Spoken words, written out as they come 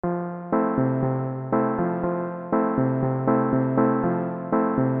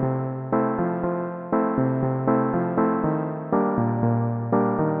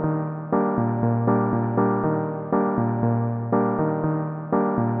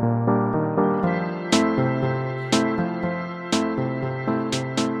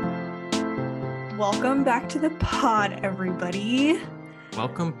Welcome back to the pod, everybody.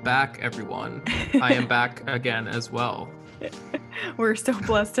 Welcome back, everyone. I am back again as well. We're so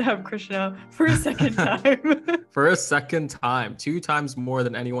blessed to have Krishna for a second time. For a second time, 2 times more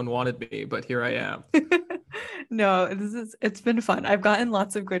than anyone wanted me, but here I am. No, it's been fun. I've gotten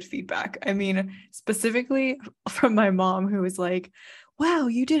lots of good feedback. I mean, specifically from my mom, who was like, wow,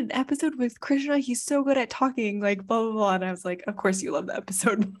 you did an episode with Krishna. He's so good at talking, like blah, blah, blah. And I was like, of course you love the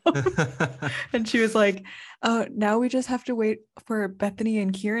episode, Mom. And she was like, oh, now we just have to wait for Bethany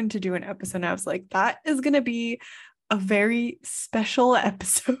and Kieran to do an episode. And I was like, that is going to be a very special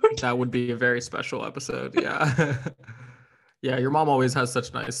episode. That would be a very special episode. Yeah. Yeah, your mom always has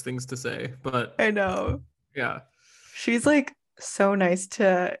such nice things to say, but I know. Yeah. She's like so nice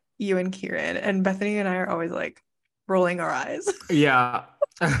to you and Kieran, and Bethany and I are always like rolling our eyes. Yeah.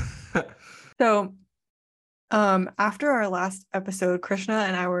 So, after our last episode, Krishna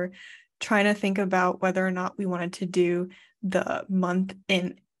and I were trying to think about whether or not we wanted to do the month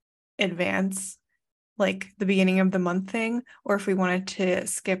in advance, like the beginning of the month thing, or if we wanted to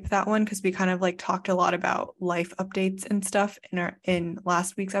skip that one because we kind of like talked a lot about life updates and stuff in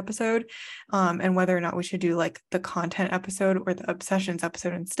last week's episode, and whether or not we should do like the content episode or the obsessions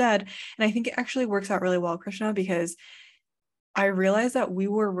episode instead. And I think it actually works out really well, Krishna, because I realized that we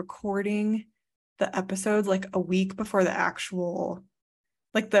were recording the episodes like a week before the actual,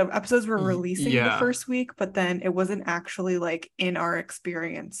 like the episodes were releasing the first week, but then it wasn't actually like in our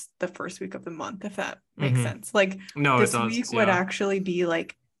experience the first week of the month, if that makes sense. Like No, this week would actually be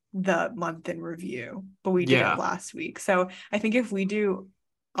like the month in review, but we did it last week. So I think if we do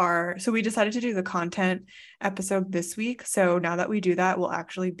so we decided to do the content episode this week. So now that we do that, we'll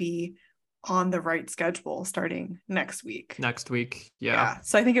actually be on the right schedule starting next week. Yeah.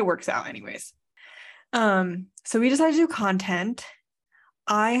 So I think it works out anyways. So we decided to do content.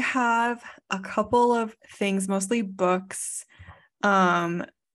 I have a couple of things, mostly books, but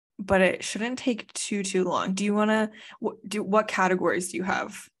it shouldn't take too long. Do you want to what categories do you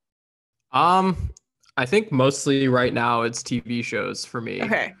have? I think mostly right now it's TV shows for me.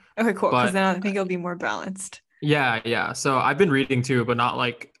 Okay, cool, because then I think it'll be more balanced. Yeah. So I've been reading too, but not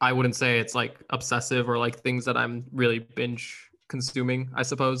like, I wouldn't say it's like obsessive or like things that I'm really binge consuming, I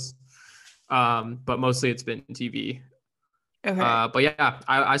suppose. But mostly it's been TV. Okay. But yeah,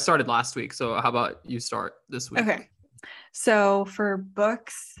 I started last week. So how about you start this week? Okay. So for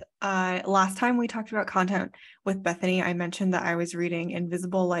books, last time we talked about content with Bethany, I mentioned that I was reading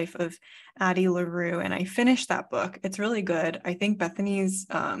Invisible Life of Addie LaRue, and I finished that book. It's really good. I think Bethany's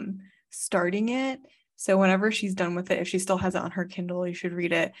starting it. So whenever she's done with it, if she still has it on her Kindle, you should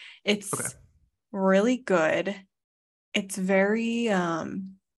read it. It's really good. It's very,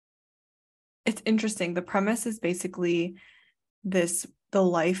 it's interesting. The premise is basically the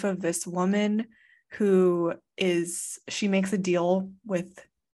life of this woman who she makes a deal with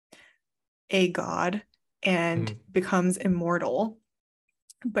a god and becomes immortal,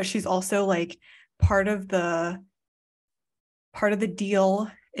 but she's also like part of the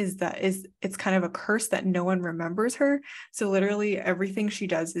deal is it's kind of a curse that no one remembers her. So literally everything she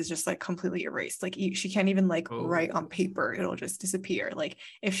does is just like completely erased. Like she can't even like write on paper. It'll just disappear. Like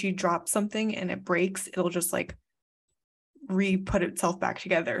if she drops something and it breaks, it'll just like re-put itself back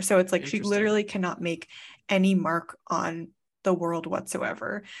together. So it's like she literally cannot make any mark on the world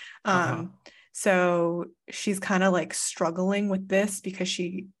whatsoever. So she's kind of like struggling with this because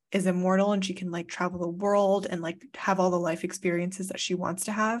she is immortal and she can like travel the world and like have all the life experiences that she wants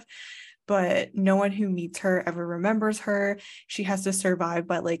to have, but no one who meets her ever remembers her. She has to survive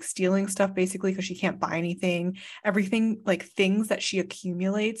by like stealing stuff basically because she can't buy anything. Everything, like things that she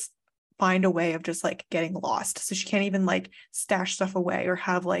accumulates, find a way of just like getting lost. So she can't even like stash stuff away or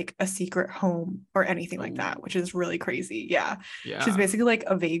have like a secret home or anything like that, which is really crazy. Yeah. She's basically like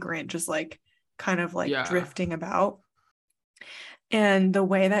a vagrant, just like kind of like drifting about. And the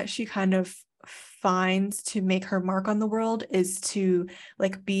way that she kind of finds to make her mark on the world is to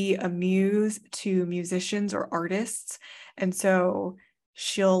like be a muse to musicians or artists. And so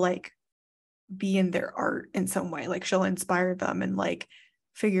she'll like be in their art in some way. Like she'll inspire them and like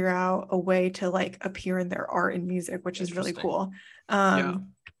figure out a way to like appear in their art and music, which is really cool.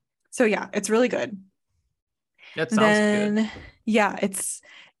 So yeah, it's really good. That sounds good. Yeah, it's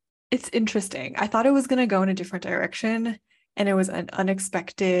interesting. I thought it was going to go in a different direction and it was an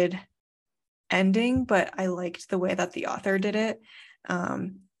unexpected ending, but I liked the way that the author did it.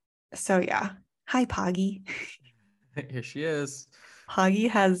 So yeah. Hi, Poggy. Here she is. Poggy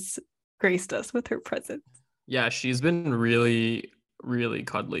has graced us with her presence. Yeah, she's been really, really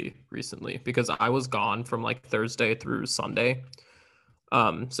cuddly recently because I was gone from like Thursday through Sunday.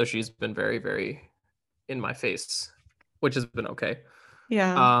 So she's been very, very in my face, which has been okay.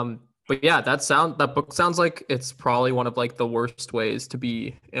 Yeah. But yeah, that book sounds like it's probably one of like the worst ways to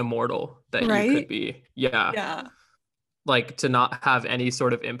be immortal that you could Right? be. Yeah. Yeah. Like to not have any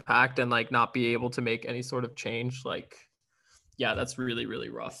sort of impact and like not be able to make any sort of change. Like, yeah, that's really, really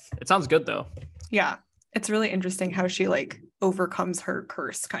rough. It sounds good though. Yeah. It's really interesting how she like overcomes her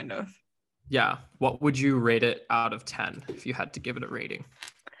curse kind of. Yeah. What would you rate it out of 10 if you had to give it a rating?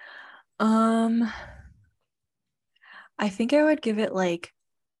 Um, I think I would give it like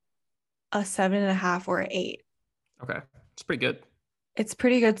a 7.5 or an 8. Okay. It's pretty good. It's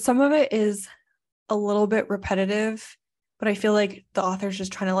pretty good. Some of it is a little bit repetitive, but I feel like the author's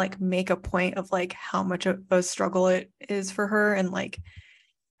just trying to like make a point of like how much of a struggle it is for her and like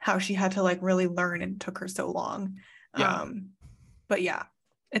how she had to like really learn and took her so long. Yeah. But yeah,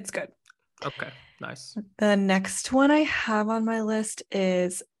 it's good. Okay. Nice. The next one I have on my list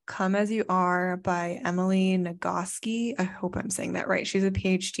is Come As You Are by Emily Nagoski. I hope I'm saying that right. She's a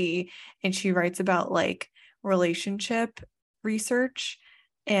PhD and she writes about like relationship research,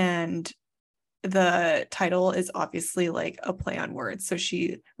 and the title is obviously like a play on words. So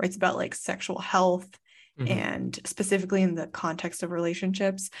she writes about like sexual health and specifically in the context of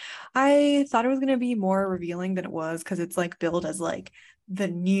relationships. I thought it was going to be more revealing than it was because it's like billed as like the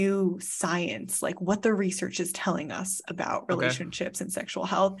new science, like what the research is telling us about Okay. relationships and sexual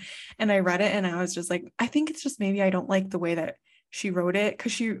health. And I read it and I was just like, I think it's just maybe I don't like the way that she wrote it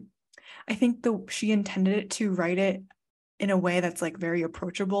because I think she intended it to write it in a way that's like very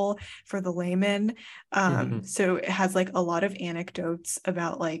approachable for the layman. So it has like a lot of anecdotes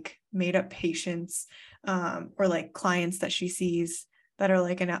about like made up patients or like clients that she sees that are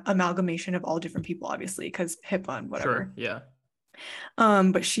like an amalgamation of all different people, obviously, because HIPAA and whatever. Sure. Yeah.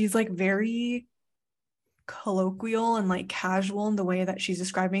 But she's like very colloquial and like casual in the way that she's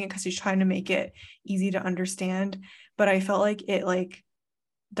describing it because she's trying to make it easy to understand. But I felt like it like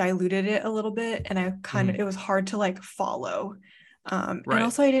diluted it a little bit and it was hard to like follow. And Right.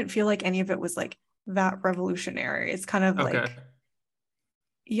 also I didn't feel like any of it was like that revolutionary. It's kind of Okay. like,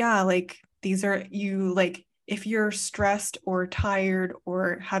 yeah, like these are you like if you're stressed or tired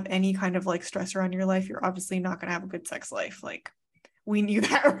or have any kind of like stress around your life, you're obviously not going to have a good sex life. Like we knew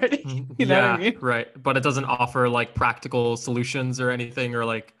that already. You know what I Yeah, mean? right. But it doesn't offer like practical solutions or anything, or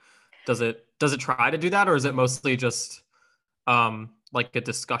like does it try to do that, or is it mostly just like a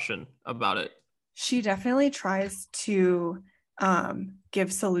discussion about it? She definitely tries to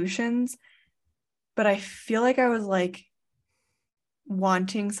give solutions, but I feel like I was like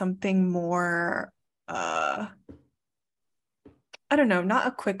wanting something more I don't know, not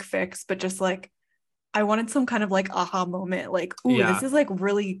a quick fix, but just like I wanted some kind of like aha moment, like, ooh, this Yeah. is like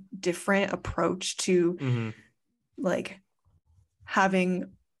really different approach to like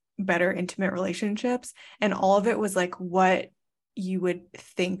having better intimate relationships. And all of it was like what you would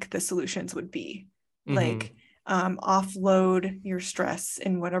think the solutions would be. Like offload your stress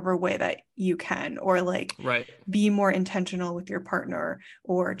in whatever way that you can, or like Right. be more intentional with your partner,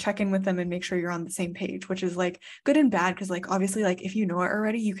 or check in with them and make sure you're on the same page, which is like good and bad because like obviously like if you know it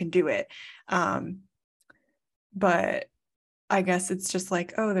already you can do it, but I guess it's just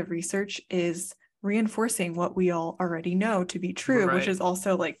like, oh, the research is reinforcing what we all already know to be true, which Right. is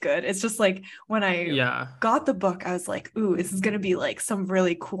also like good. It's just like when I Yeah. got the book, I was like, ooh, this is going to be like some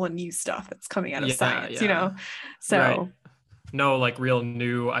really cool new stuff that's coming out of Yeah. science, you Yeah. know? Right. So, No like real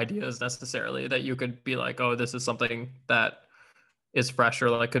new ideas necessarily that you could be like, oh, this is something that is fresh or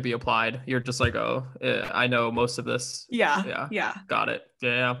like could be applied. You're just like, oh, I know most of this. yeah, Yeah. yeah. Got it.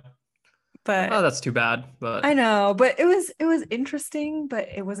 Yeah. Oh, But that's too bad. But I know, but it was interesting, but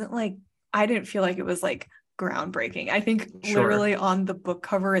it wasn't like I didn't feel like it was like groundbreaking. I think sure. literally on the book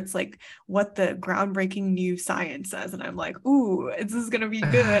cover it's like what the groundbreaking new science says, and I'm like, ooh, this is gonna be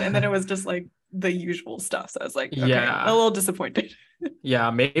good. And then it was just like the usual stuff. So I was like, okay, a Yeah. little disappointed. Yeah,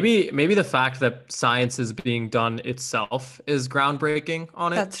 maybe the fact that science is being done itself is groundbreaking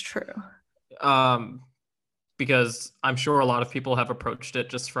on it. That's true. Um, because I'm sure a lot of people have approached it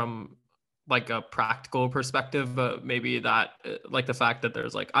just from like a practical perspective, but maybe that like the fact that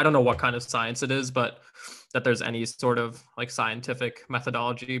there's like I don't know what kind of science it is, but that there's any sort of like scientific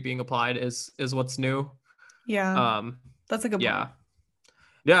methodology being applied is what's new. Yeah, Um, that's a good point. yeah.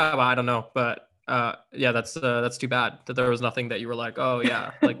 Yeah, well, I don't know, but yeah, that's too bad that there was nothing that you were like, oh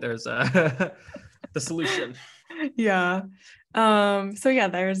yeah, like there's the solution. Yeah. So yeah,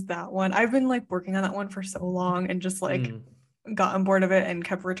 there's that one. I've been like working on that one for so long and just like Mm. gotten bored of it and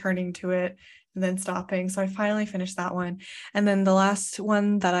kept returning to it and then stopping. So I finally finished that one. And then the last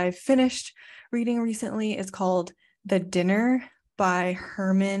one that I finished reading recently is called The Dinner by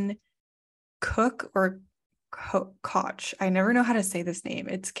Herman Cook or Koch. I never know how to say this name.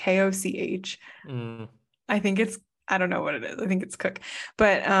 It's Koch. Mm. I think it's, I don't know what it is. I think it's Cook.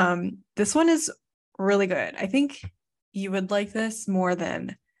 But this one is really good. I think you would like this more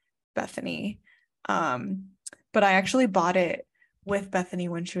than Bethany. But I actually bought it with Bethany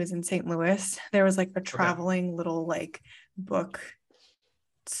when she was in St. Louis. There was like a traveling little like book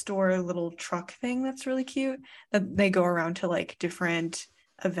store, little truck thing that's really cute that they go around to like different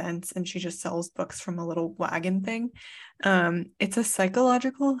events, and she just sells books from a little wagon thing. It's a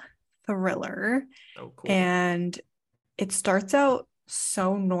psychological thriller. Oh, cool. And it starts out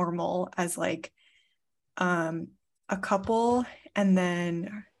so normal as like a couple, and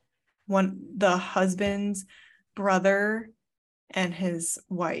then the husband's brother and his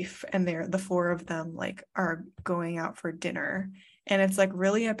wife, and they're the four of them like are going out for dinner, and it's like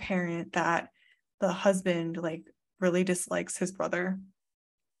really apparent that the husband like really dislikes his brother,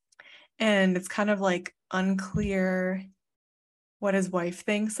 and it's kind of like unclear what his wife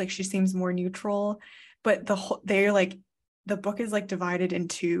thinks. Like she seems more neutral, but they're like, the book is like divided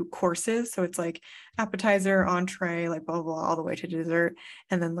into courses, so it's like appetizer, entree, like blah blah, blah all the way to dessert,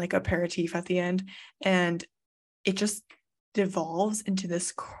 and then like aperitif at the end, and it just devolves into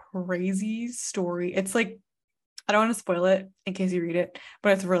this crazy story. It's like, I don't want to spoil it in case you read it,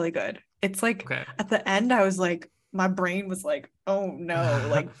 but it's really good. It's like at the end I was like, my brain was like, oh no,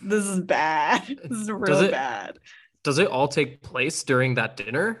 like this is bad. This is real bad. Does it all take place during that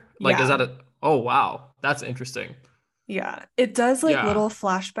dinner? Like, is that oh wow, that's interesting. Yeah, it does like little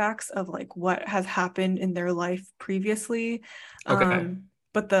flashbacks of like what has happened in their life previously.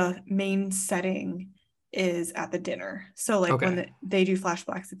 But the main setting is at the dinner. So like when they do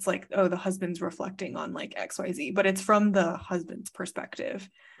flashbacks, it's like, oh, the husband's reflecting on like XYZ, but it's from the husband's perspective.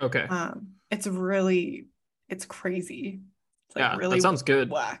 It's really, it's crazy. It's like really that sounds good.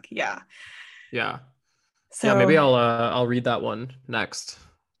 Whack. Yeah. So yeah, maybe I'll read that one next.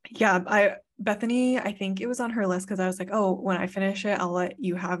 Yeah, Bethany, I think it was on her list because I was like, oh, when I finish it, I'll let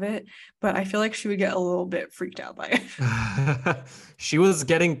you have it. But I feel like she would get a little bit freaked out by it. She was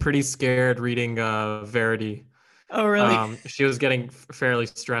getting pretty scared reading Verity. Oh, really? She was getting fairly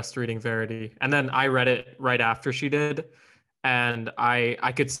stressed reading Verity. And then I read it right after she did. And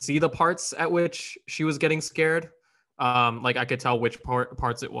I could see the parts at which she was getting scared. Like I could tell which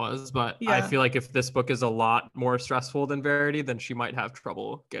parts it was, but I feel like if this book is a lot more stressful than Verity, then she might have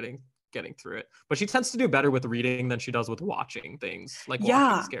trouble getting through it. But she tends to do better with reading than she does with watching things, like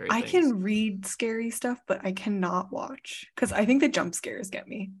watching scary things. I can read scary stuff, but I cannot watch because I think the jump scares get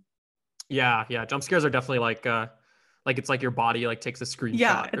me. Yeah, jump scares are definitely like it's like your body like takes a screenshot.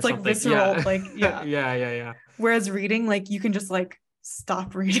 Yeah, it's like visceral, like yeah. Whereas reading, like you can just like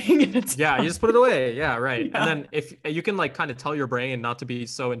stop reading and it's you just put it away. Yeah, right. And then if you can like kind of tell your brain not to be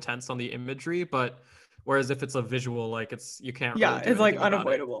so intense on the imagery, but whereas if it's a visual, like you can't really do it's like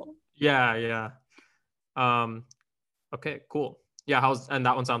unavoidable. Yeah. Okay, cool. Yeah, and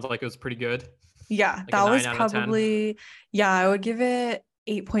that one sounds like it was pretty good. Yeah, like that was probably, I would give it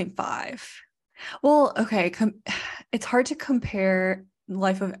 8.5. Well, okay, it's hard to compare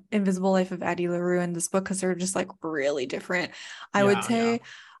Invisible Life of Addie LaRue and this book because they're just like really different. I would say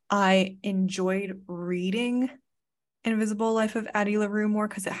I enjoyed reading Invisible Life of Addie LaRue more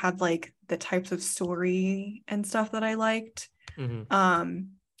because it had like the types of story and stuff that I liked.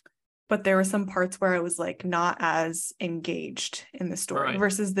 But there were some parts where I was like not as engaged in the story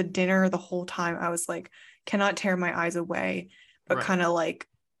versus the dinner. The whole time I was like, cannot tear my eyes away, but kind of like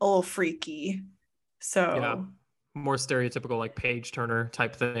a little freaky. So more stereotypical like page turner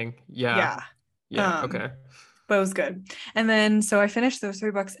type thing. Okay. But it was good. And then so I finished those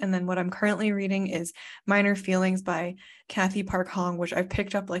 3 books, and then what I'm currently reading is Minor Feelings by Kathy Park Hong, which I've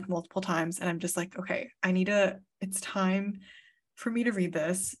picked up like multiple times, and I'm just like, okay, it's time for me to read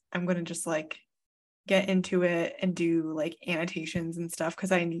this. I'm gonna just like get into it and do like annotations and stuff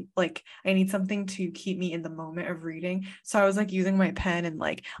because I need something to keep me in the moment of reading. So I was like using my pen and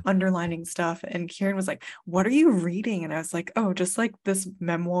like underlining stuff, and Kieran was like, what are you reading? And I was like, oh, just like this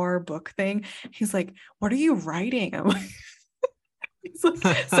memoir book thing. He's like, what are you writing? I'm like he's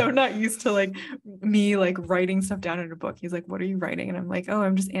like so not used to like me like writing stuff down in a book. He's like, what are you writing? And I'm like, oh,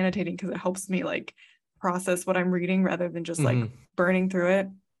 I'm just annotating because it helps me like process what I'm reading rather than just like burning through it.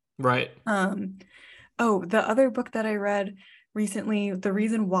 Oh, the other book that I read recently, the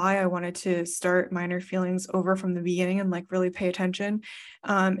reason why I wanted to start Minor Feelings over from the beginning and like really pay attention,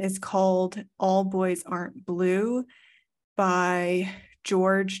 is called All Boys Aren't Blue by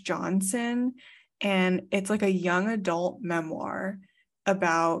George Johnson. And it's like a young adult memoir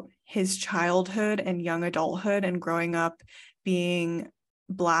about his childhood and young adulthood and growing up being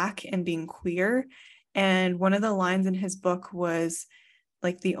Black and being queer. And one of the lines in his book was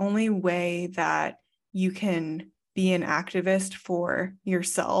like, the only way that you can be an activist for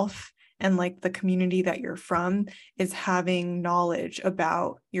yourself and like the community that you're from is having knowledge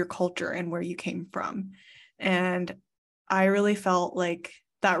about your culture and where you came from. And I really felt like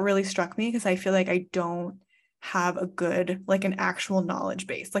that really struck me, because I feel like I don't have a good, like an actual knowledge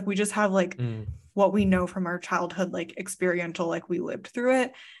base. Like we just have like what we know from our childhood, like experiential, like we lived through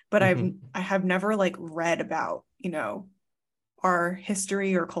it. But I have never like read about, our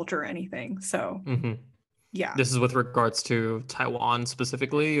history or culture or anything. So yeah. This is with regards to Taiwan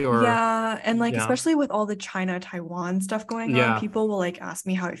specifically, or Yeah. And like, yeah, especially with all the China, Taiwan stuff going on, yeah. people will like ask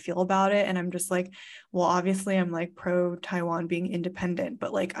me how I feel about it. And I'm just like, well, obviously I'm like pro Taiwan being independent,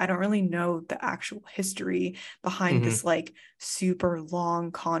 but like, I don't really know the actual history behind this like super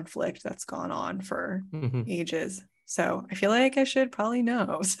long conflict that's gone on for ages. So I feel like I should probably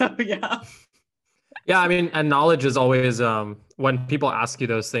know. So yeah. Yeah, I mean, and knowledge is always when people ask you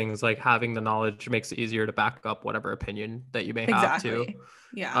those things, like having the knowledge makes it easier to back up whatever opinion that you may have too. Exactly.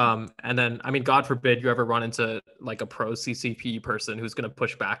 Yeah. And then, I mean, God forbid you ever run into like a pro CCP person who's going to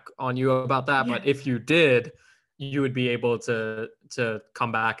push back on you about that. Yeah. But if you did, you would be able to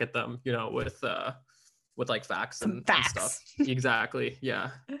come back at them, with like facts Some and stuff. facts. Exactly. Yeah.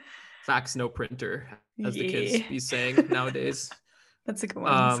 Facts, no printer, as the kids Yeah. be saying nowadays. That's a good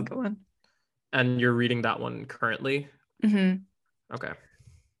one. That's a Um, good one. and you're reading that one currently. Mm-hmm. Okay.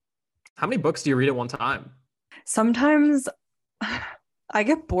 How many books do you read at one time? Sometimes I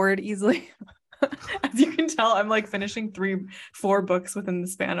get bored easily. As you can tell, I'm like finishing 4 books within the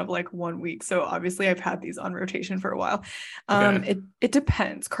span of like 1 week. So obviously I've had these on rotation for a while. Okay. It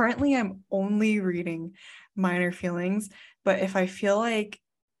depends. Currently I'm only reading Minor Feelings, but if I feel like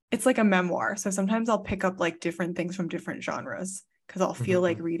it's like a memoir. So sometimes I'll pick up like different things from different genres, because I'll feel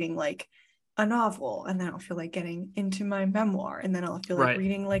like reading like a novel, and then I'll feel like getting into my memoir, and then I'll feel like Right.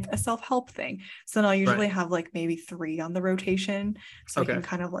 reading like a self-help thing. So then I'll Right. usually have like maybe 3 on the rotation, so I Okay. can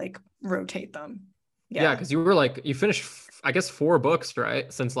kind of like rotate them. Yeah, Yeah. because you finished, I guess, 4 books,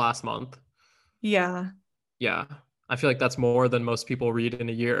 right? Since last month. Yeah. Yeah. I feel like that's more than most people read in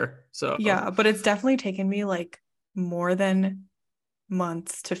a year. So, Yeah. But it's definitely taken me like more than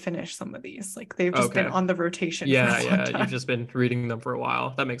months to finish some of these. Like they've just been okay. on the rotation for Yeah. a long Yeah. You've time. just been reading them for a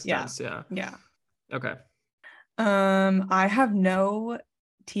while. That makes Yeah. sense. Yeah. Yeah. Okay. I have no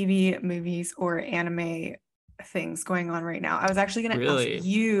TV, movies, or anime things going on right now. I was actually going to ask Really?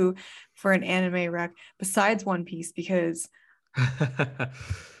 you for an anime rec besides One Piece, because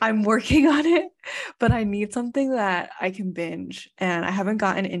I'm working on it, but I need something that I can binge, and I haven't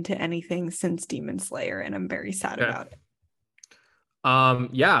gotten into anything since Demon Slayer, and I'm very sad Okay. about it.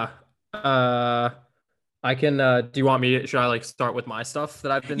 Yeah. Uh, I can, do you want me, should I like start with my stuff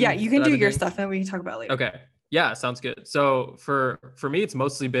Yeah, you can that I've do been your doing? stuff and we can talk about it later. Okay. Yeah, sounds good. So for me, it's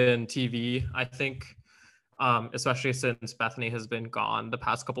mostly been TV, I think. Especially since Bethany has been gone the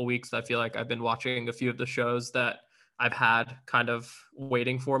past couple weeks. I feel like I've been watching a few of the shows that I've had kind of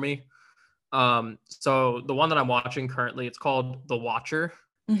waiting for me. So the one that I'm watching currently, it's called The Watcher.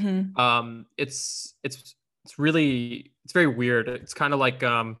 Mm-hmm. It's really, it's very weird. It's kind of like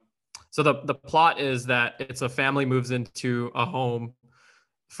so the plot is that it's a family moves into a home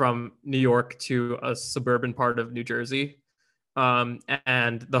from New York to a suburban part of New Jersey.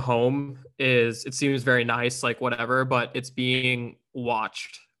 And the home is, it seems very nice, like whatever, but it's being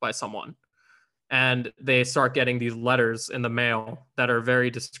watched by someone. And they start getting these letters in the mail that are very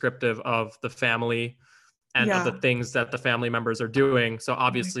descriptive of the family and of the Yeah. things that the family members are doing. So Oh my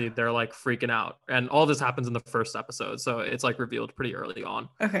obviously God. they're like freaking out. And all this happens in the first episode. So it's like revealed pretty early on.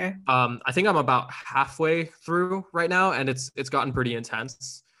 Okay. I think I'm about halfway through right now, and it's gotten pretty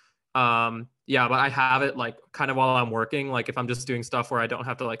intense. Yeah, but I have it like kind of while I'm working. Like if I'm just doing stuff where I don't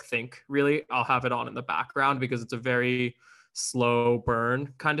have to like think really, I'll have it on in the background because it's a very slow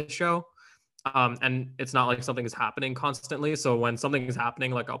burn kind of show. And it's not like something is happening constantly. So when something is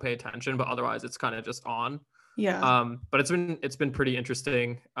happening, like I'll pay attention, but otherwise it's kind of just on. Yeah. But it's been pretty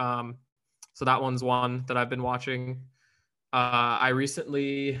interesting. So that one's one that I've been watching. I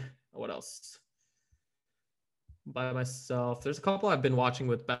recently, what else? By myself. There's a couple I've been watching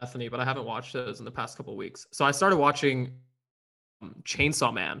with Bethany, but I haven't watched those in the past couple of weeks. So I started watching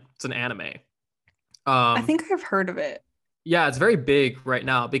Chainsaw Man. It's an anime. I Um, think I've heard of it. yeah, it's very big right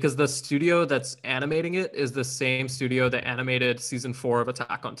now because the studio that's animating it is the same studio that animated season 4 of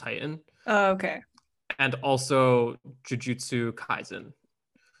Attack on Titan Oh, okay. and also Jujutsu Kaisen.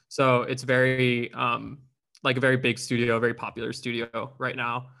 So it's very like a very big studio, a very popular studio right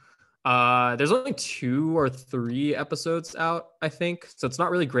now. There's only 2 or 3 episodes out, I think. So it's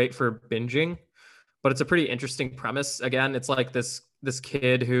not really great for binging, but it's a pretty interesting premise. Again, it's like this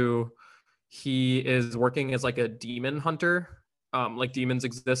kid who he is working as like a demon hunter. Like demons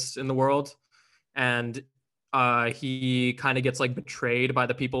exist in the world, and he kind of gets like betrayed by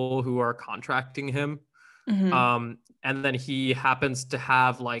the people who are contracting him. Hmm. And then he happens to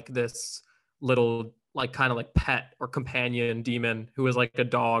have like this little like kind of like pet or companion demon who is like a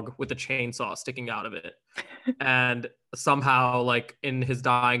dog with a chainsaw sticking out of it. And somehow like in his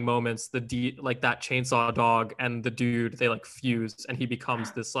dying moments like that chainsaw dog and the dude, they like fuse and he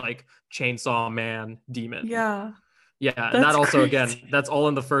becomes this like chainsaw man demon. Yeah, Yeah, and that that's also again, crazy. that's all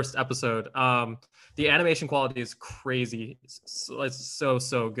in the first episode. The animation quality is crazy. It's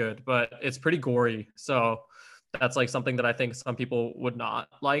so good, but it's pretty gory. So that's like something that I think some people would not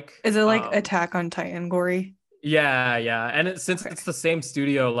like. Is it like Attack on Titan gory? Yeah, yeah. And since Okay. it's the same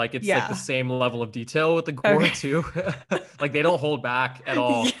studio, like it's like the Yeah. same level of detail with the gore Okay. too. Like they don't hold back at Yeah.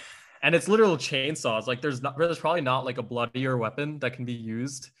 all. And it's literal chainsaws. Like there's probably not like a bloodier weapon that can be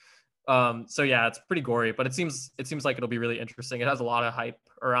used. So yeah, it's pretty gory, but it seems like it'll be really interesting. It has a lot of hype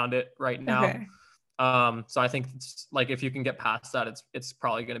around it right now. Okay. So I think it's, like if you can get past that, it's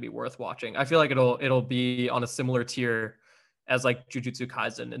probably going to be worth watching. I feel like it'll be on a similar tier as like Jujutsu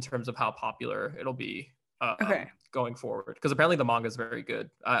Kaisen in terms of how popular it'll be Okay. going forward. Because apparently the manga is very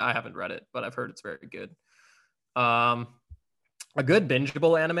good. I haven't read it, but I've heard it's very good. Um, a good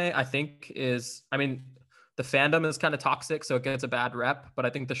bingeable anime, I think, is, I mean, the fandom is kind of toxic, so it gets a bad rep, but I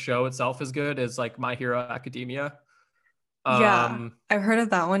think the show itself is good, is like My Hero Academia. Yeah, Um, I've heard of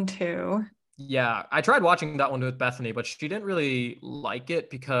that one too. yeah, I tried watching that one with Bethany, but she didn't really like it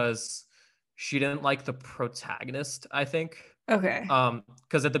because she didn't like the protagonist, I think. Okay.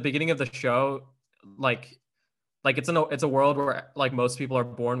 Because at the beginning of the show, like it's a world where like most people are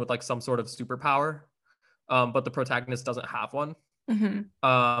born with like some sort of superpower, but the protagonist doesn't have one. Hmm.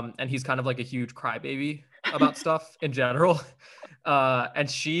 And he's kind of like a huge crybaby about stuff in general. And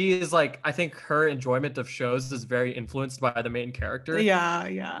she is like, I think her enjoyment of shows is very influenced by the main character. Yeah,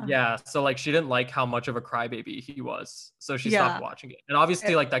 yeah. Yeah, so like she didn't like how much of a crybaby he was, so she stopped Yeah. watching it. And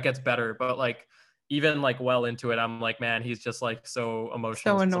obviously, It- like that gets better, but like even like well into it, I'm like, man, he's just like so so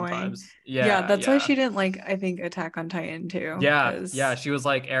emotional annoying. sometimes. Yeah, Yeah, that's why yeah. she didn't like, I think, Attack on Titan too. Yeah, yeah. Because She was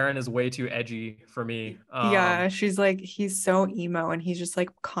like, Aaron is way too edgy for me. yeah, she's like, he's so emo and he's just like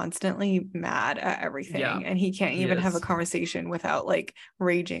constantly mad at Yeah, everything. And he can't he even have a is. conversation without like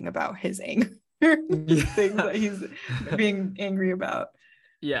raging about his anger, things Yeah. that he's being angry about.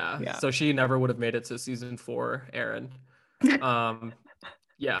 Yeah. Yeah. So she never would have made it to season 4, Aaron. Um,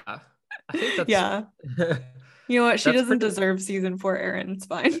 yeah. I think that's Yeah. You know what? She that's doesn't pretty. deserve season 4, Aaron. It's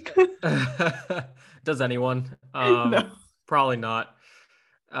fine. Does anyone? No, Probably not.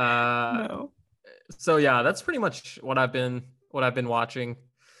 Uh, no. so yeah, that's pretty much what I've been watching.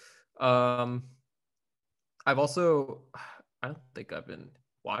 Um, I've also, I don't think I've been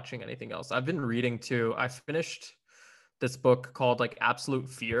watching anything else. I've been reading too. I finished this book called like Absolute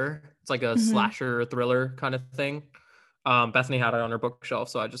Fear. It's like a Hmm. slasher thriller kind of thing. Bethany had it on her bookshelf,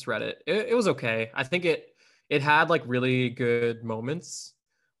 so I just read it. It was okay. I think it had like really good moments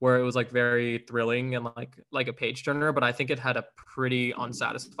where it was like very thrilling and like a page turner, but I think it had a pretty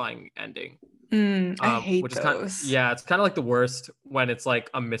unsatisfying ending. I hate Which is kind of, those. yeah, it's kind of like the worst when it's like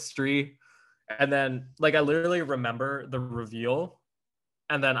a mystery, and then like I literally remember the reveal,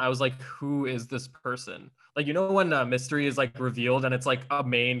 and then I was like, who is this person? Like, you know, when a mystery is like revealed and it's like a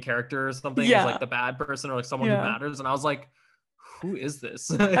main character or something is like Yeah, the bad person or like someone who yeah. matters, and I was like, who is this?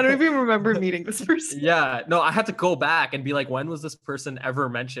 I don't even remember meeting this person. Yeah, no, I had to go back and be like, when was this person ever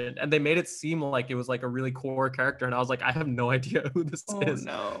mentioned? And they made it seem like it was like a really core character, and I was like, I have no idea who this Oh is.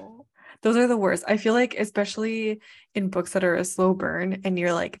 no. Those are the worst. I feel like, especially in books that are a slow burn, and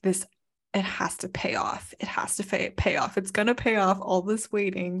you're like, this, it has to pay off. It has to pay off. It's gonna pay off all this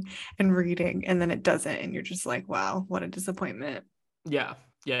waiting and reading, and then it doesn't. And you're just like, wow, what a disappointment. Yeah,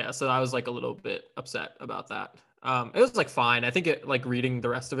 yeah. So I was like a little bit upset about that. It was like fine. I think it like reading the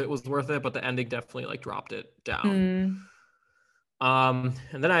rest of it was worth it, but the ending definitely like dropped it down. Mm.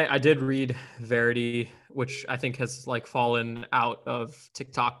 And then I did read Verity, which I think has like fallen out of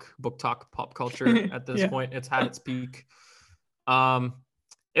TikTok, book talk, pop culture at this Yeah. point. It's had its peak. Um,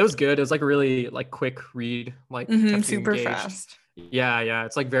 it was good. It was like a really like quick read, like Hmm. kept you Super engaged. fast. Yeah, yeah.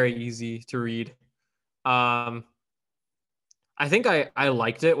 It's like very easy to read. Um, I think I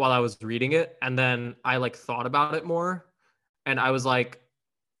liked it while I was reading it, and then I like thought about it more, and I was like,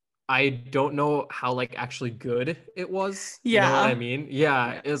 I don't know how like actually good it was. You know what I Yeah. mean?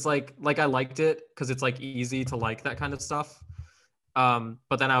 Yeah, Yeah. it's like I liked it because it's like easy to like that kind of stuff.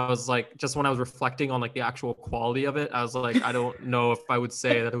 But then I was like, just when I was reflecting on like the actual quality of it, I was like, I don't know if I would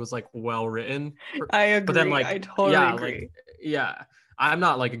say that it was like well written. I But then agree. I like, totally yeah, like, agree. yeah, I'm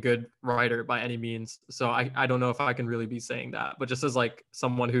not like a good writer by any means, so I don't know if I can really be saying that. But just as like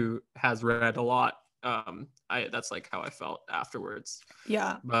someone who has read a lot, I that's like how I felt afterwards.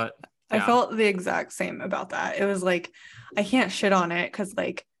 Yeah. But I yeah, felt the exact same about that. It was like, I can't shit on it because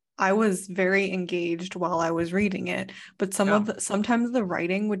like I was very engaged while I was reading it, but yeah, sometimes the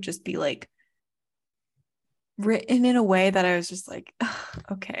writing would just be like written in a way that I was just like,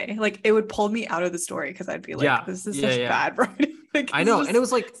 okay, like it would pull me out of the story because I'd be like, yeah, this is yeah, such yeah. bad writing. Like I this is know, and it just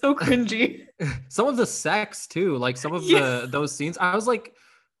was like so cringy. some of the sex too, like some of Yeah, the those scenes. I was like,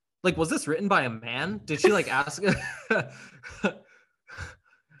 was this written by a man? Did she like ask?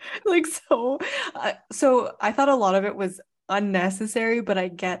 like so I thought a lot of it was unnecessary, but I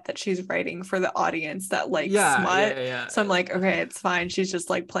get that she's writing for the audience that likes Yeah, smut, yeah, yeah, so I'm like, okay, it's fine, she's just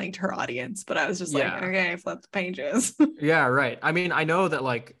like playing to her audience, but I was just like, yeah, okay, flip the pages. yeah. Right. I mean, I know that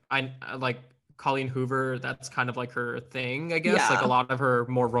like I like Colleen Hoover. That's kind of like her thing, I guess. Like a Yeah, lot of her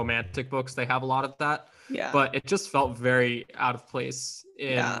more romantic books, they have a lot of that. yeah, But it just felt very out of place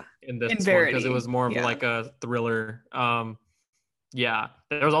yeah, in in this one because it Verity, was more of yeah. like a thriller. Yeah,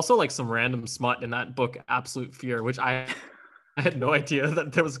 there was also like some random smut in that book, Absolute Fear, which I had no idea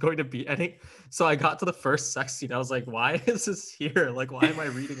that there was going to be any. So I got to the first sex scene. I was like, why is this here? Like, why am I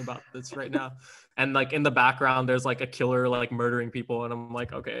reading about this right now? And like in the background, there's like a killer like murdering people, and I'm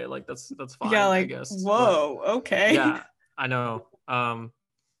like, okay, like that's Yeah, fine, I like, guess. But whoa, okay. yeah, I know.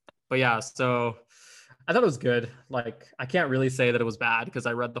 But yeah, so I thought it was good. Like, I can't really say that it was bad because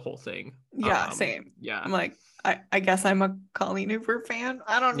I read the whole thing. Yeah, same. Yeah, I'm like, I guess I'm a Colleen Hoover fan.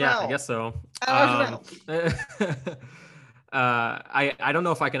 I don't yeah, I know. guess so. I don't know. I don't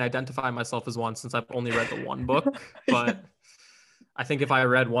know if I can identify myself as one since I've only read the one book, Yeah. but I think if I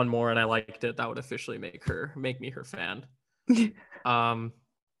read one more and I liked it, that would officially make me her fan. Um,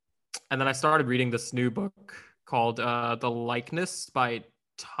 and then I started reading this new book called The Likeness by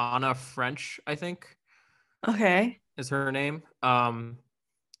Tana French, I think Okay. is her name.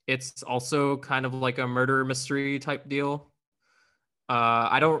 It's also kind of like a murder mystery type deal.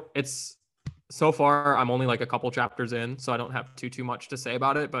 I don't. It's so far I'm only like a couple chapters in, so I don't have too much to say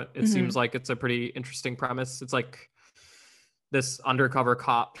about it. But it seems Hmm. like it's a pretty interesting premise. It's like this undercover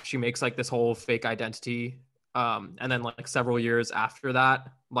cop. She makes like this whole fake identity, and then like several years after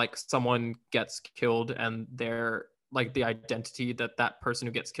that, like someone gets killed, and they're like the identity that that person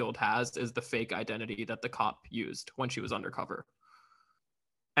who gets killed has is the fake identity that the cop used when she was undercover,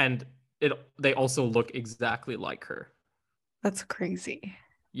 and it they also look exactly like her. That's crazy.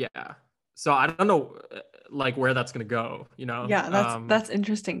 Yeah. So I don't know like where that's gonna go, you know? Yeah, that's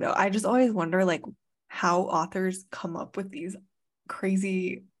interesting though. I just always wonder like how authors come up with these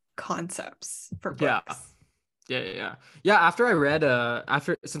crazy concepts for Yeah. books. Yeah, after I read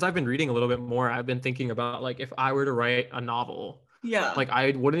after since I've been reading a little bit more, I've been thinking about like if I were to write a novel, Yeah. like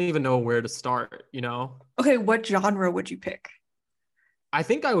I wouldn't even know where to start, you know? Okay, what genre would you pick? I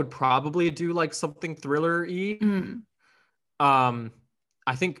think I would probably do like something thriller-y. Mm. Um,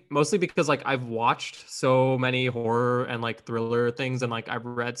 I think mostly because like I've watched so many horror and like thriller things and like I've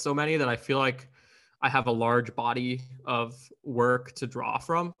read so many that I feel like I have a large body of work to draw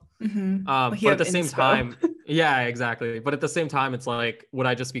from. Like you But at have the same inspo. time, yeah, exactly. But at the same time, it's like, would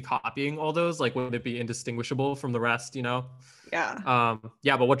I just be copying all those? Like, would it be indistinguishable from the rest, you know? Yeah.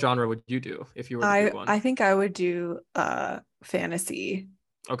 Yeah, but what genre would you do if you were to do one? I think I would do fantasy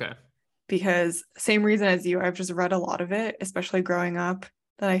Okay. because same reason as you, I've just read a lot of it, especially growing up,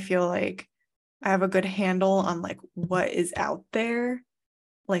 that I feel like I have a good handle on like what is out there,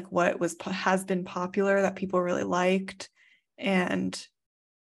 like what has been popular that people really liked. And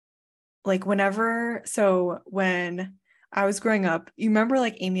like when I was growing up, you remember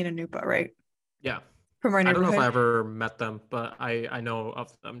like Amy and Anupa, right? Yeah. From our I don't know if I neighborhood. ever met them, but I know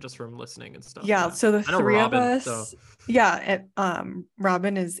of them just from listening and stuff. Yeah, Yeah. so the I know three of Robin, so us, yeah,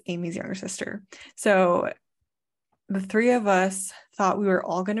 Robin is Amy's younger sister. So the three of us thought we were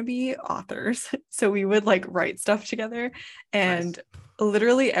all going to be authors. So we would like write stuff together. nice. And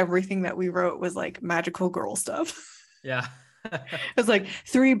literally everything that we wrote was like magical girl stuff. Yeah. It was like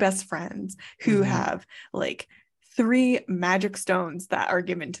three best friends who hmm have like three magic stones that are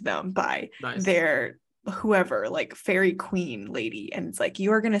given to them by Nice. their whoever, like fairy queen lady. And it's like,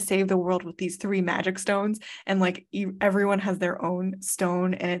 you are going to save the world with these three magic stones. And like everyone has their own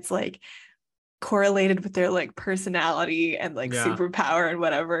stone. And it's like, correlated with their like personality and like Yeah. superpower and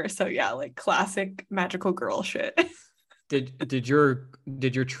whatever. So yeah, like classic magical girl shit. Did your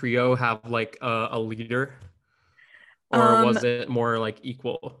trio have like a leader? or was it more like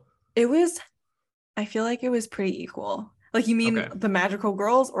equal? It was, I feel like it was pretty equal. Like, you mean Okay. the magical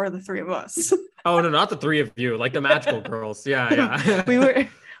girls or the three of us? Oh no, not the three of you, like the magical girls. Yeah, yeah. we were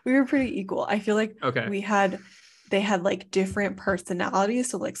we were pretty equal. I feel like Okay. they had like different personalities.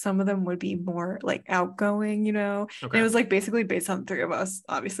 So like some of them would be more like outgoing, you know. And it Okay. was like basically based on the three of us,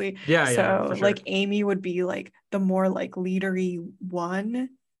 obviously. Yeah, yeah, So for sure. like Amy would be like the more like leadery one.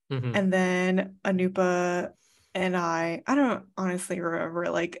 Hmm. And then Anupa and I don't honestly remember.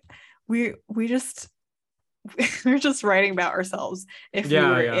 Like we just we're just writing about ourselves if we Yeah,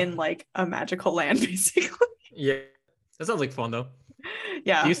 were yeah. in like a magical land, basically. Yeah. That sounds like fun though. Do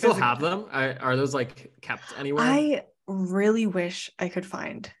Yeah, you it still was a good have time. them? Are those like kept anywhere? I really wish I could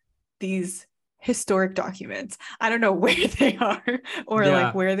find these historic documents. I don't know where they are or like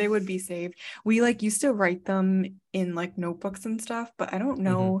Yeah. where they would be saved. We like used to write them in like notebooks and stuff, but I don't Hmm.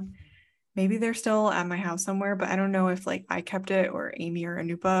 know. Maybe they're still at my house somewhere, but I don't know if like I kept it or Amy or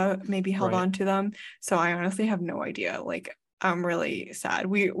Anupa maybe held Right. on to them. So I honestly have no idea. Like I'm really sad.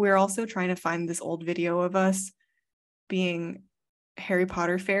 We're also trying to find this old video of us being Harry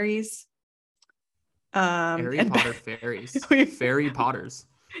Potter fairies. Harry And Potter fairies. we Fairy Potters.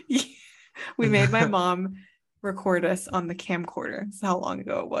 we made my mom record us on the camcorder. That's how long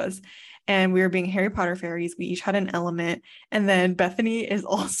ago it was. And we were being Harry Potter fairies. We each had an element. And then Bethany is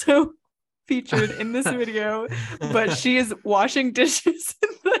also featured in this video, but she is washing dishes in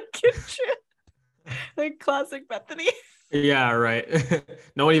the kitchen. Like classic Bethany. Yeah, right.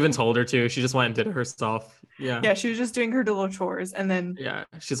 No one even told her to. She just went and did it herself. Yeah. Yeah, she was just doing her little chores. And then Yeah.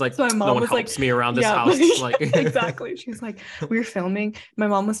 She's like, so my no mom one was like, helps me around this yeah, house. Like, exactly. She's like, we were filming. My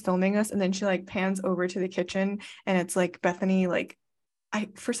mom was filming us, and then she like pans over to the kitchen, and it's like Bethany, like, I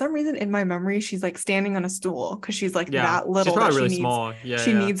for some reason in my memory, she's like standing on a stool because she's like yeah. that She's little that probably really small. Yeah,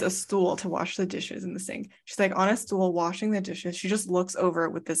 she yeah. needs a stool to wash the dishes in the sink. She's like on a stool washing the dishes. She just looks over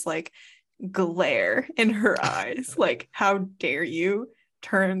with this like glare in her eyes. Like, how dare you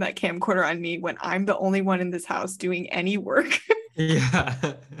turn that camcorder on me when I'm the only one in this house doing any work?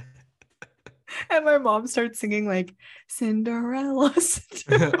 Yeah. And my mom starts singing like Cinderella,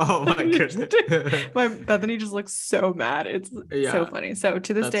 Cinderella. Oh my goodness. My Bethany just looks so mad. It's so Yeah, funny. So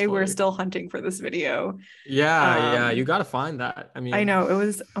to this that's day, we're funny. still hunting for this video. Yeah, yeah. You gotta find that. I I mean, know it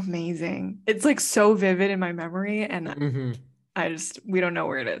was amazing. It's like so vivid in my memory, and mhm. we don't know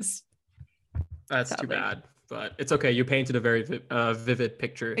where it is, That's too sadly. bad. But it's okay. You painted a very vivid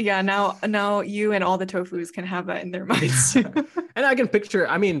picture. Yeah, now you and all the tofus can have that in their minds too. And I can picture,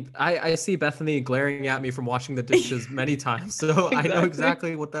 I mean, I see Bethany glaring at me from washing the dishes many times. So I know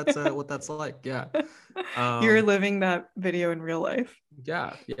Exactly. exactly what that's like. Yeah. You're Um, living that video in real life.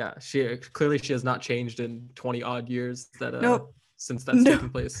 yeah, yeah. She has not changed in 20 odd years that Nope. since that's No. taken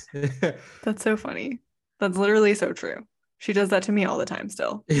place. That's so funny. That's literally so true. She does that to me all the time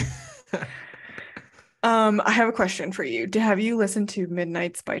still. I have a question for you. Have you listened to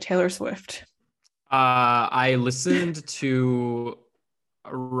Midnights by Taylor Swift? I listened to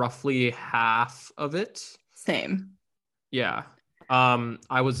roughly half of it. Same. Yeah.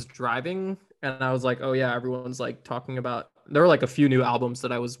 I was driving and I was like, oh yeah, everyone's like talking about there were like a few new albums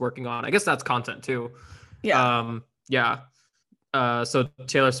that I was working on. I guess that's content too. Yeah. Yeah. So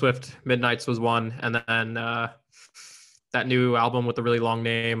Taylor Swift Midnights was one, and then that new album with the really long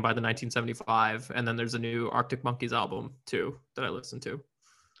name by the 1975, and then there's a new Arctic Monkeys album too that I listened to.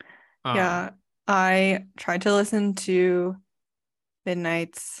 Yeah. I tried to listen to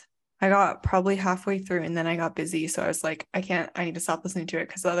Midnights. I got probably halfway through and then I got busy. So I was like, I need to stop listening to it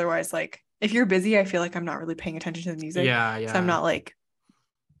because otherwise, like, if you're busy, I feel like I'm not really paying attention to the music. Yeah, So I'm yeah. not like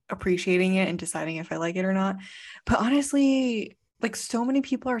appreciating it and deciding if I like it or not. But honestly, like so many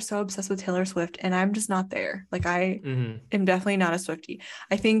people are so obsessed with Taylor Swift and I'm just not there. Like I Mm-hmm. am definitely not a Swiftie.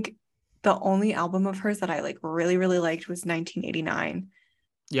 I think the only album of hers that I like really, really liked was 1989.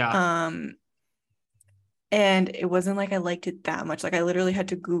 Yeah. Um, and it wasn't like I liked it that much. Like I literally had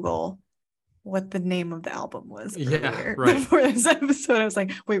to Google what the name of the album was Yeah, earlier right. before this episode. I was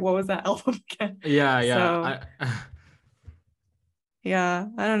like, wait, what was that album again? Yeah, yeah. So yeah,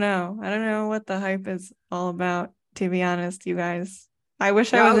 I don't know. I don't know what the hype is all about, to be honest, you guys. I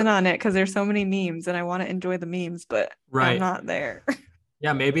wish I was yeah, in on it because there's so many memes and I want to enjoy the memes, but I'm right. not there.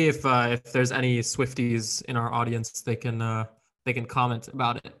 Yeah, maybe if there's any Swifties in our audience, they can comment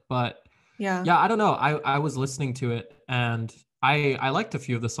about it. But Yeah. yeah, I don't know. I was listening to it and I liked a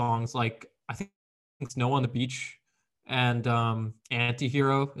few of the songs. Like I think Snow on the Beach and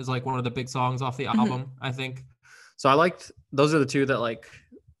Antihero is like one of the big songs off the Mhm. album, I think. So I liked those are the two that like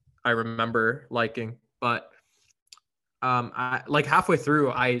I remember liking. But I like halfway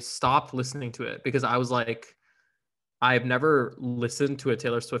through I stopped listening to it because I was like I've never listened to a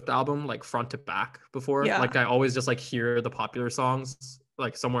Taylor Swift album like front to back before. Yeah. Like I always just like hear the popular songs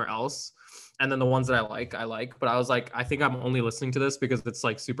like somewhere else. And then the ones that I like. But I was like, I think I'm only listening to this because it's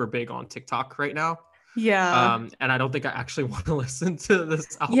like super big on TikTok right now. Yeah. And I don't think I actually want to listen to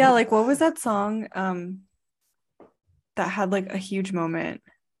this Yeah, album. like what was that song that had like a huge moment?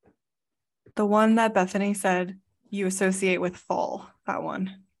 The one that Bethany said you associate with fall, that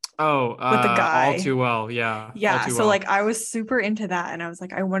one. Oh, With the all too guy. well. Yeah, all Yeah, too so like well. I was super into that and I was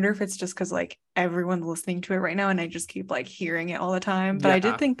like, I wonder if it's just because like everyone's listening to it right now and I just keep like hearing it all the time. But I did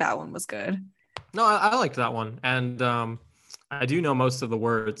Yeah. think that one was good. No, I liked that one. And I do know most of the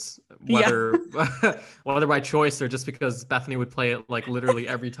words, Yeah. whether whether by choice or just because Bethany would play it like literally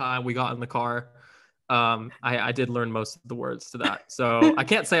every time we got in the car. I did learn most of the words to that. So I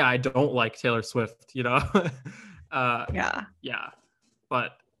can't say I don't like Taylor Swift, you know? uh, Yeah. yeah.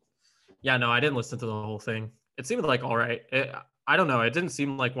 But yeah, no, I didn't listen to the whole thing. It seemed like all right. I don't know. It didn't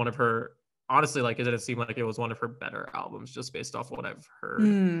seem like one of her, honestly, like it didn't seem like it was one of her better albums just based off what I've heard.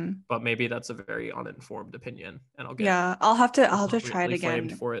 Hmm. But maybe that's a very uninformed opinion and Yeah. I'll have to try it appropriately flamed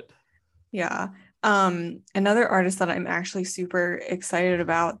again. for it. Yeah. Another artist that I'm actually super excited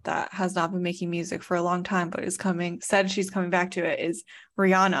about that has not been making music for a long time, but said she's coming back to it is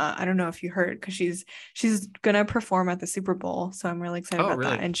Rihanna. I don't know if you heard because she's gonna perform at the Super Bowl. So I'm really excited Oh, about that.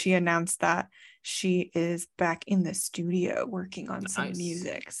 really? And she announced that she is back in the studio working on some Nice.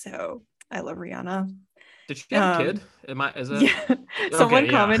 music. So I love Rihanna. Did she have a kid? Um, Is it? yeah. Someone Okay,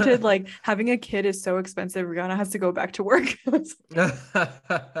 yeah. commented like having a kid is so expensive, Rihanna has to go back to work.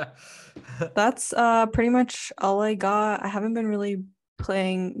 That's pretty much all I got. I haven't been really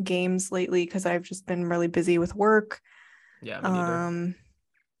playing games lately because I've just been really busy with work. Yeah, me neither.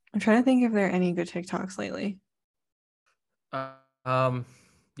 I'm trying to think if there are any good TikToks lately. Uh, um,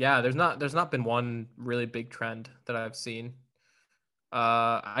 yeah, there's not been one really big trend that I've seen.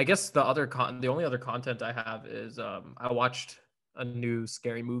 I guess the only other content I have is I watched a new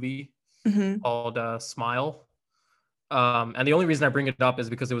scary movie Hmm. called Smile. And the only reason I bring it up is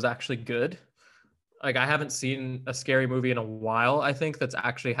because it was actually good. Like I haven't seen a scary movie in a while, I think, that's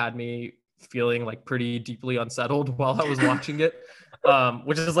actually had me feeling like pretty deeply unsettled while I was watching it.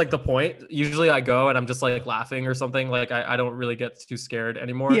 Which is like the point. Usually I go and I'm just like laughing or something. Like I don't really get too scared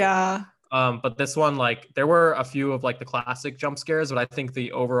anymore. Yeah. But this one, like, there were a few of like the classic jump scares, but I think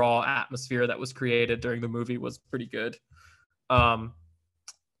the overall atmosphere that was created during the movie was pretty good. Um,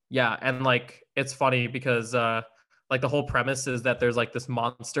 yeah, and like it's funny because like the whole premise is that there's like this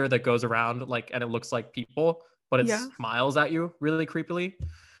monster that goes around like and it looks like people, but it Yeah. smiles at you really creepily.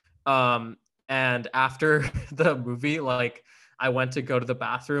 Um, and after the movie, like I went to go to the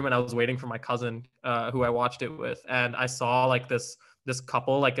bathroom and I was waiting for my cousin, who I watched it with, and I saw like this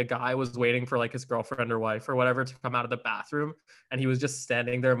couple, like a guy was waiting for like his girlfriend or wife or whatever to come out of the bathroom, and he was just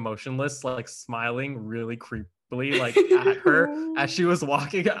standing there motionless, like smiling really creepily, like at her as she was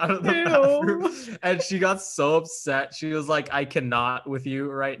walking out of the bathroom, Ew. and she got so upset. She was like, "I cannot with you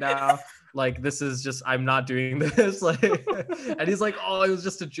right now. Like this is just I'm not doing this." Like, and he's like, "Oh, it was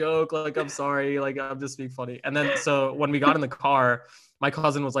just a joke. Like I'm sorry. Like I'm just being funny." And then so when we got in the car, my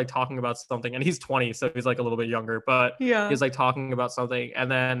cousin was like talking about something, and he's 20, so he's like a little bit younger, but he Yeah. was like talking about something,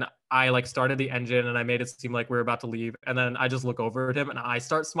 and then I like started the engine and I made it seem like we were about to leave, and then I just look over at him and I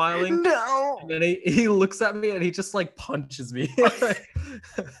start smiling, and No. then he looks at me and he just like punches me.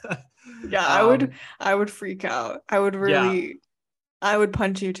 Yeah, um I would freak out. yeah, I would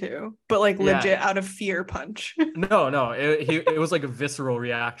punch you too, but like yeah. legit out of fear punch. No, it was like a visceral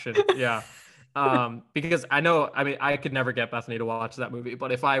reaction. Yeah. Because I know, I mean, I could never get Bethany to watch that movie,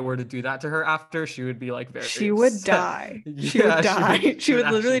 but if I were to do that to her after, she would be like very She would upset. die. She would Yeah, die. she She would would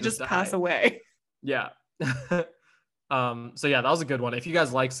actually literally just just pass die. away. Yeah. So yeah, that was a good one. If you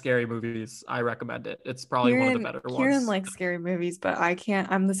guys like scary movies, I recommend it. It's probably one of the better Kieran ones. likes scary movies, but I can't.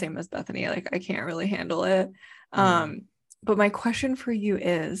 I'm the same as Bethany. Like I can't really handle it. Mm. Um, but my question for you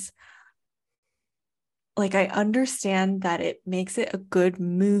is, like, I understand that it makes it a good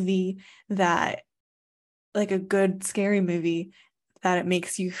movie that, like, a good scary movie that it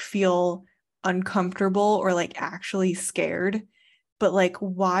makes you feel uncomfortable or like actually scared. But like,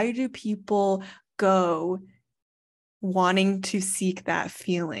 why do people go wanting to seek that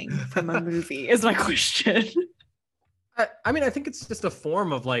feeling from a movie? Is my question. I mean, I think it's just a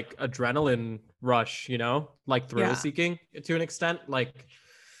form of like adrenaline rush, you know, like thrill Yeah. seeking to an extent.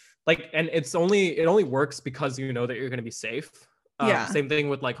 And it only works because you know that you're going to be safe. Yeah. Same thing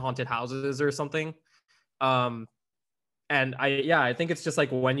with like haunted houses or something. Um, and I think it's just like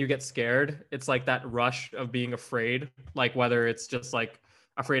when you get scared, it's like that rush of being afraid, like whether it's just like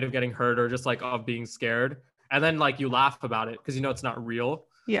afraid of getting hurt or just like of being scared. and then like you laugh about it because you know it's not real.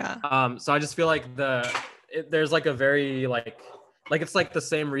 Yeah. So I just feel like there's like a very like it's like the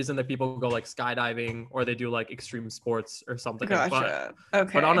same reason that people go like skydiving or they do like extreme sports or something, Gotcha.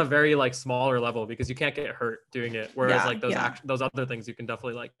 but on Okay. a very like smaller level because you can't get hurt doing it. Whereas Yeah. like Yeah. those other things you can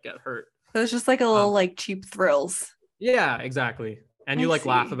definitely like get hurt. So it's just like a little Um, like cheap thrills. yeah, exactly. And I you like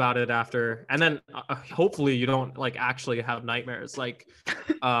laugh see. about it after, and then hopefully you don't like actually have nightmares. Like,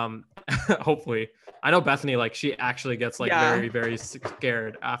 hopefully, I know Bethany like she actually gets like Yeah. very very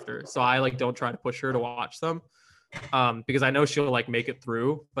scared after, so I like don't try to push her to watch them, because I know she'll like make it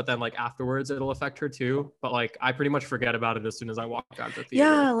through, but then like afterwards it'll affect her too. But like I pretty much forget about it as soon as I walk out of the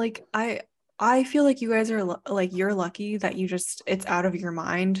Yeah, theater. like I feel like you guys are like you're lucky that you just it's out of your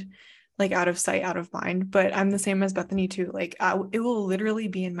mind, like out of sight, out of mind. But I'm the same as Bethany too. Like it will literally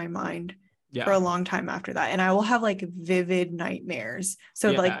be in my mind for Yeah, a long time after that, and I will have like vivid nightmares.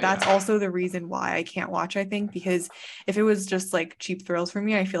 So like yeah, that's yeah, also the reason why I can't watch, I think, because if it was just like cheap thrills for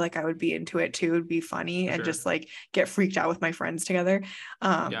me, I feel like I would be into it too. It would be funny for and sure. just like get freaked out with my friends together.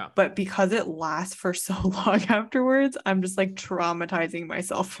 Yeah. But because it lasts for so long afterwards, I'm just like traumatizing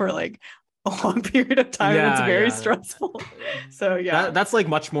myself for like a long period of time, and it's Yeah, very yeah. stressful. So yeah. That's like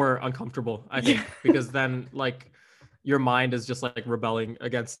much more uncomfortable, I Yeah. think, because then like your mind is just like rebelling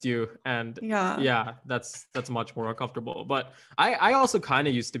against you, and Yeah. yeah, that's much more uncomfortable. But I also kind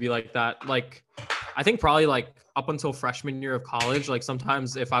of used to be like that. Like I think probably like up until freshman year of college, like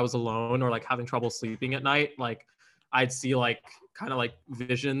sometimes if I was alone or like having trouble sleeping at night, like I'd see like kind of like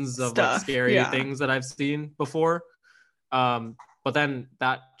visions of like Stuff. scary Yeah. things that I've seen before. But then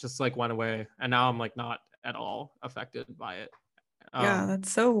that just like went away, and now I'm like not at all affected by it. Yeah. Um,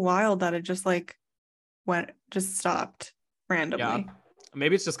 That's so wild that it just like just stopped yeah, randomly.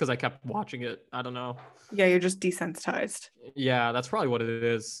 maybe it's just because I kept watching it. I don't know. Yeah. You're just desensitized. Yeah, that's probably what it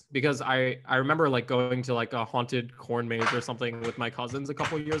is. Because I remember like going to like a haunted corn maze or something with my cousins a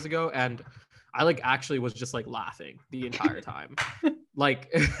couple years ago, and I like actually was just like laughing the entire time.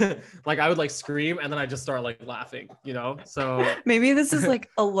 Like like I would like scream and then I just start like laughing, you know? So Maybe this is like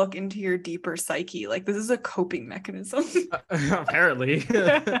a look into your deeper psyche. Like this is a coping mechanism. apparently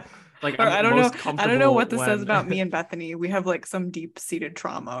like Or I'm I don't know. most I don't know what comfortable this says when about me and Bethany. We have like some deep-seated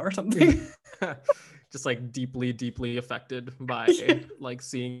trauma or something. just like deeply deeply affected by like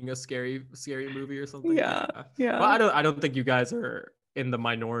seeing a scary movie or something. Yeah. Yeah, well, Yeah. I don't think you guys are in the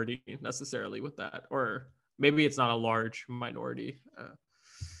minority necessarily with that, or maybe it's not a large minority.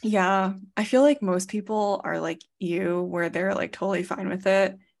 Yeah. I feel like most people are like you, where they're like totally fine with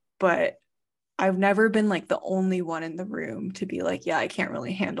it. But I've never been like the only one in the room to be like, yeah, I can't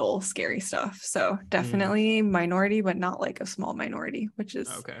really handle scary stuff. So Mm, definitely minority, but not like a small minority, which is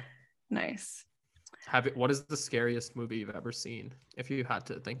okay. nice. What is the scariest movie you've ever seen, if you had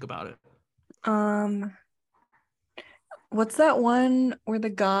to think about it? Um, what's that one where the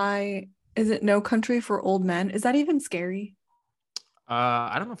guy is it No Country for Old Men? Is that even scary?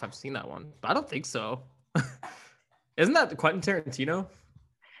 I don't know if I've seen that one, but I don't think so. Isn't that Quentin Tarantino?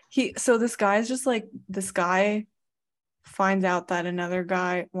 So this guy's just like this guy finds out that another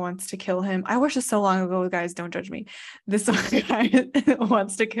guy wants to kill him. I watched this so long ago, guys, don't judge me. This guy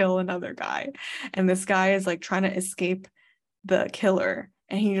wants to kill another guy. And this guy is like trying to escape the killer.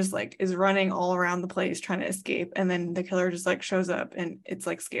 And he just like is running all around the place trying to escape. And then the killer just like shows up and it's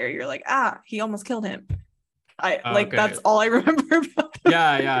like scary. You're like, he almost killed him. I like Okay. that's all I remember about the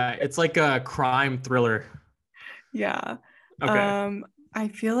Yeah, movie. yeah. It's like a crime thriller. Yeah. Okay. I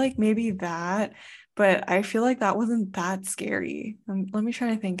feel like maybe that, but I feel like that wasn't that scary. Let me try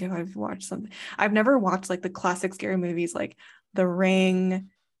to think if I've watched something. I've never watched like the classic scary movies like The Ring.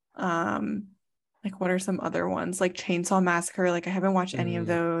 Um, like what are some other ones? Like Chainsaw Massacre. Like I haven't watched any of Mm,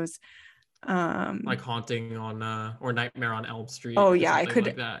 those. like Haunting on or Nightmare on Elm Oh Street or yeah, something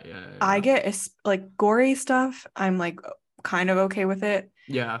like that. Yeah, I yeah. get like gory stuff. I'm like kind of okay with it.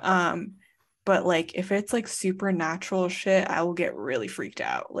 Yeah. Um, but like if it's like supernatural shit, I will get really freaked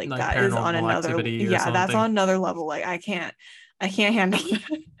out. Like Like that is on Paranormal another, Activity or yeah, that's something. on another level. Like I can't handle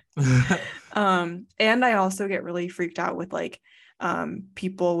it. And I also get really freaked out with like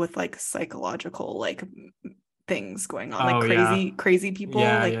people with like psychological like things going on, like Oh yeah. crazy people.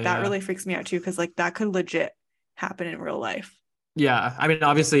 Yeah, Like yeah, that yeah. really freaks me out too, because like that could legit happen in real life. Yeah. I mean,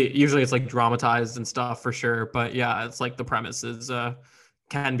 obviously, usually it's like dramatized and stuff for sure, but yeah, it's like the premise is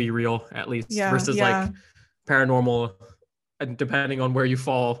can be real at least Yeah, versus yeah. like paranormal, and depending on where you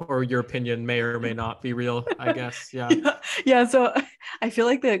fall or your opinion may or may not be real, I guess. Yeah. Yeah, yeah. So I feel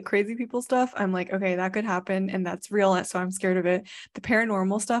like the crazy people stuff, I'm like, okay, that could happen and that's real. So I'm scared of it. The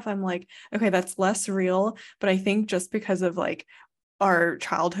paranormal stuff, I'm like, okay, that's less real. But I think just because of like our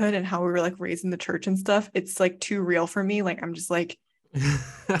childhood and how we were like raised in the church and stuff, it's like too real for me. Like I'm just like,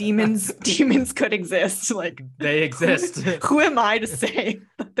 demons could exist. Like they exist. Who am I to say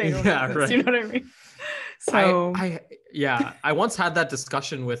that they don't exist? Right. You know what I mean? So I once had that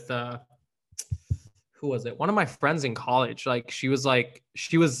discussion with who was it? One of my friends in college. Like she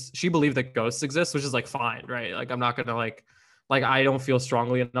believed that ghosts exist, which is like fine, right? Like I'm not gonna like I don't feel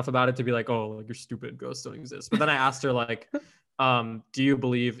strongly enough about it to be like, oh, like you're stupid, ghosts don't exist. But then I asked her like, do you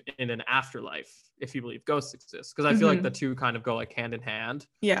believe in an afterlife if you believe ghosts exist? Because I feel like the two kind of go like hand in hand.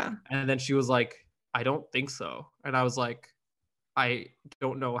 Yeah. And then she was like, I don't think so. And I was like, I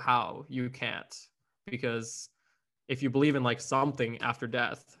don't know how you can't, because if you believe in like something after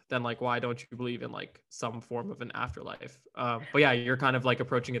death, then like why don't you believe in like some form of an afterlife? But yeah, you're kind of like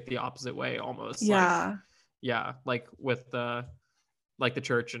approaching it the opposite way almost. Yeah. Like with the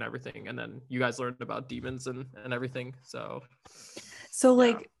church and everything, and then you guys learned about demons and everything. So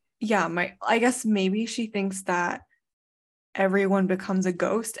like I guess maybe she thinks that everyone becomes a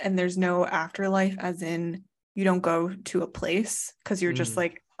ghost and there's no afterlife, as in you don't go to a place because you're just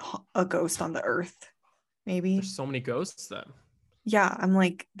like a ghost on the earth. Maybe there's so many ghosts then. Yeah, I'm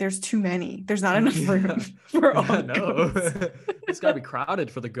like, there's too many. There's not enough room for all ghosts. It's gotta be crowded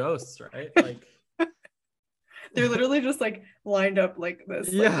for the ghosts, right? Like they're literally just like lined up like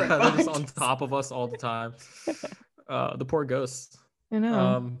this. Yeah, like, they're just on top of us all the time. The poor ghosts. I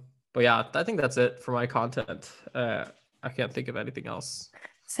know. But yeah, I think that's it for my content. I can't think of anything else.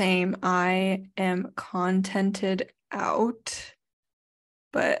 Same. I am contented out.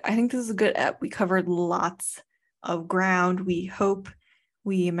 But I think this is a good ep. We covered lots of ground. We hope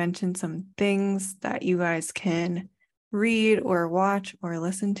we mentioned some things that you guys can read or watch or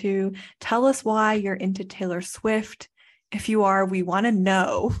listen to. Tell us why you're into Taylor Swift. If you are, we want to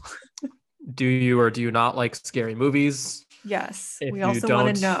know. Do you or do you not like scary movies? Yes. We also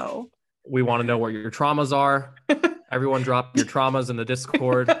want to know. We want to know what your traumas are. Everyone drop your traumas in the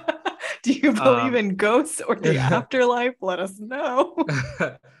Discord. Do you believe in ghosts or the afterlife? Let us know.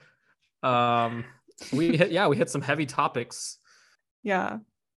 We hit some heavy topics. Yeah.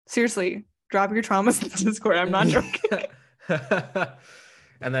 Seriously, drop your traumas in the Discord. I'm not joking.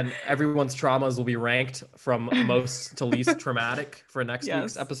 And then everyone's traumas will be ranked from most to least traumatic for next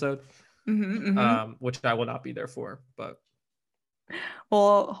week's episode. Which I will not be there for, but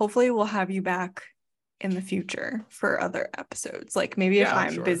well, hopefully we'll have you back in the future for other episodes. Like maybe if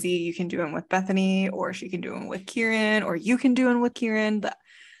I'm busy, you can do them with Bethany, or she can do them with Kieran, or you can do them with Kieran. The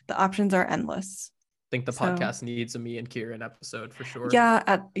options are endless. I think the podcast needs a me and Kieran episode for sure. Yeah.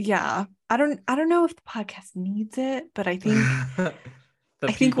 I don't know if the podcast needs it, but I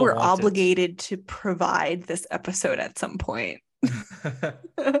think we're obligated to provide this episode at some point.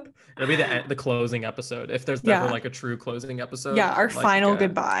 It'll be the closing episode, if there's ever like a true closing episode. Yeah, our final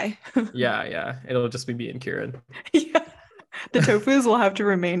goodbye. yeah, it'll just be me and Kieran. Yeah, the Tofus will have to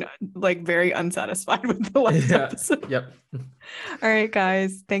remain like very unsatisfied with the last episode. Yep. All right,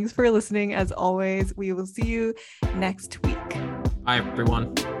 guys, thanks for listening. As always, we will see you next week. Bye,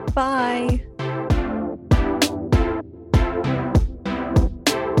 everyone. Bye.